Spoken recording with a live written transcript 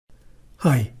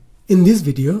Hi, in this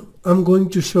video I'm going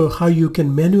to show how you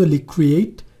can manually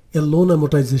create a loan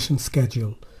amortization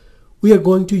schedule. We are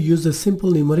going to use a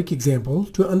simple numeric example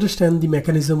to understand the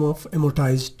mechanism of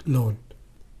amortized loan.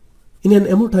 In an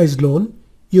amortized loan,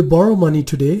 you borrow money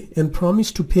today and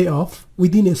promise to pay off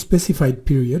within a specified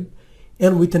period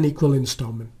and with an equal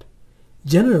installment.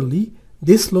 Generally,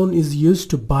 this loan is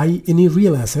used to buy any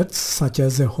real assets such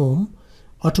as a home,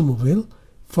 automobile,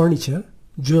 furniture,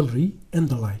 jewelry, and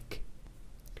the like.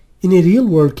 In a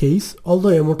real-world case,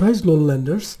 although amortized loan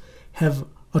lenders have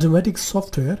automatic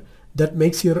software that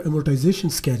makes your amortization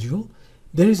schedule,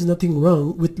 there is nothing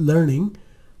wrong with learning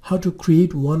how to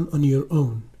create one on your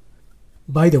own.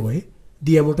 By the way,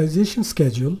 the amortization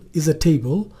schedule is a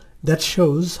table that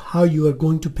shows how you are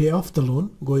going to pay off the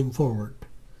loan going forward.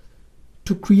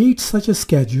 To create such a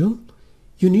schedule,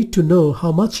 you need to know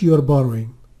how much you are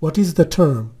borrowing, what is the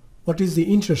term, what is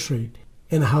the interest rate,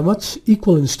 and how much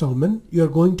equal installment you are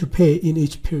going to pay in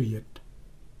each period.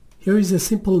 Here is a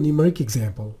simple numeric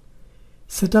example.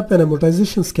 Set up an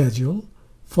amortization schedule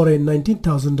for a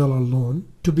 $19,000 loan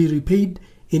to be repaid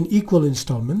in equal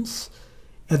installments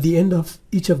at the end of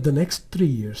each of the next 3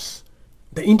 years.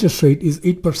 The interest rate is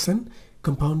 8%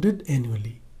 compounded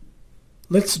annually.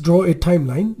 Let's draw a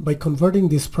timeline by converting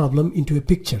this problem into a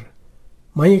picture.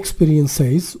 My experience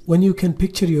says when you can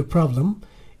picture your problem,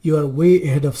 you are way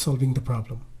ahead of solving the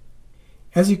problem.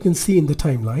 As you can see in the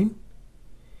timeline,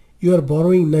 you are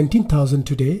borrowing $19,000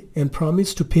 today and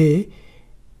promise to pay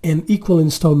an equal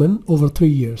installment over 3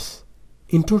 years.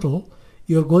 In total,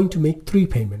 you are going to make 3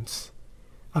 payments.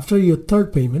 After your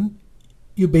third payment,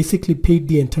 you basically paid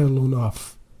the entire loan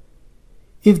off.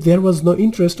 If there was no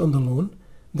interest on the loan,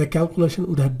 the calculation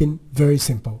would have been very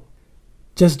simple.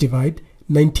 Just divide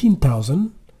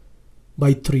 19,000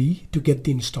 by 3 to get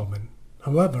the installment.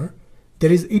 However,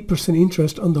 there is 8%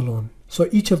 interest on the loan, so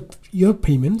each of your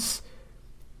payments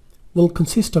will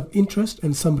consist of interest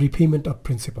and some repayment of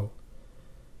principal.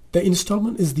 The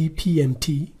installment is the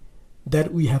PMT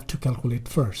that we have to calculate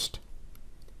first.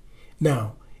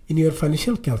 Now, in your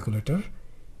financial calculator,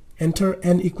 enter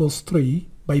n equals 3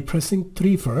 by pressing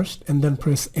 3 first and then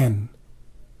press n.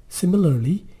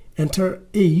 Similarly, enter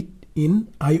 8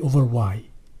 in I over y.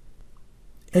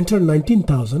 Enter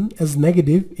 19,000 as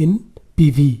negative in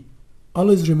PV.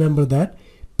 Always remember that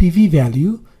PV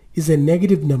value is a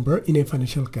negative number in a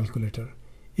financial calculator.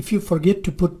 If you forget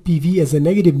to put PV as a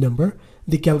negative number,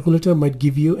 the calculator might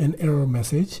give you an error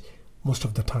message most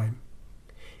of the time.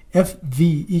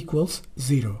 FV equals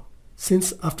 0,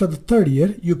 since after the third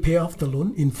year you pay off the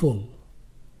loan in full.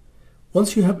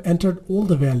 Once you have entered all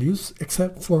the values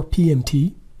except for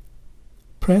PMT,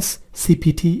 press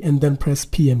CPT and then press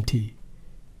PMT.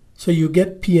 So you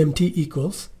get PMT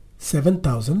equals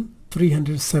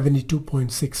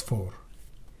 7,372.64.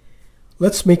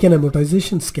 Let's make an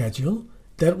amortization schedule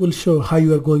that will show how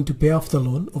you are going to pay off the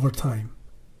loan over time.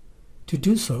 To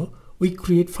do so, we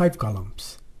create 5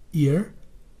 columns: year,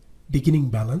 beginning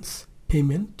balance,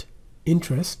 payment,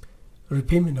 interest,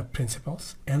 repayment of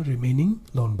principals, and remaining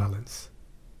loan balance.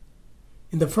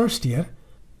 In the first year,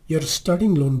 your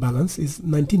starting loan balance is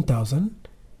 19,000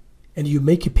 and you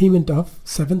make a payment of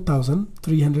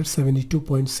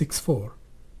 7,372.64.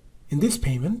 In this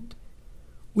payment,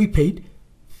 we paid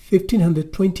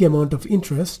 1,520 amount of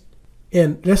interest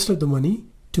and rest of the money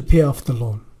to pay off the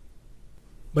loan.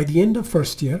 By the end of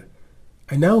first year,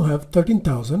 I now have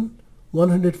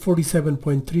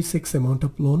 13,147.36 amount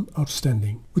of loan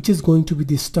outstanding, which is going to be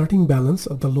the starting balance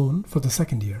of the loan for the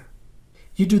second year.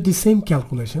 You do the same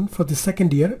calculation for the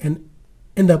second year and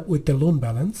end up with the loan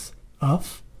balance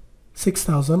of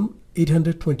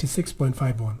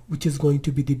 6,826.51, which is going to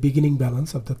be the beginning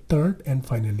balance of the third and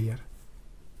final year.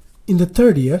 In the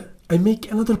third year, I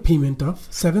make another payment of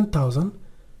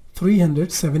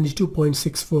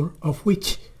 7,372.64, of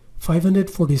which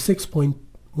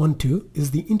 546.12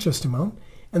 is the interest amount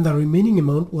and the remaining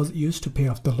amount was used to pay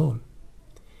off the loan.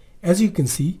 As you can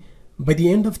see, by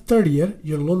the end of third year,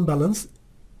 your loan balance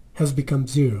has become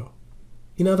 0.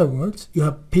 In other words, you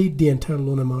have paid the entire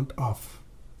loan amount off.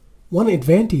 One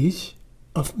advantage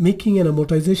of making an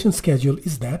amortization schedule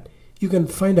is that you can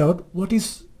find out what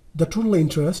is the total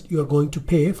interest you are going to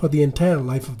pay for the entire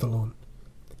life of the loan.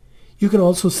 You can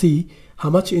also see how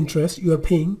much interest you are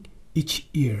paying each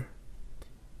year.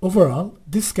 Overall,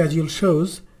 this schedule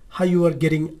shows how you are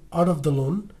getting out of the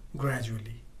loan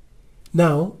gradually.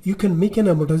 Now, you can make an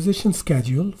amortization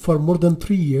schedule for more than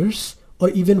 3 years or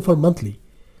even for monthly.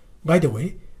 By the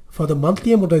way, for the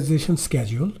monthly amortization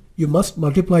schedule, you must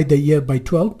multiply the year by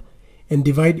 12 and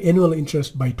divide annual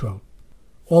interest by 12.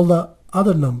 All the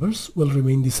other numbers will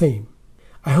remain the same.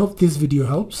 I hope this video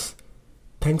helps.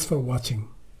 Thanks for watching.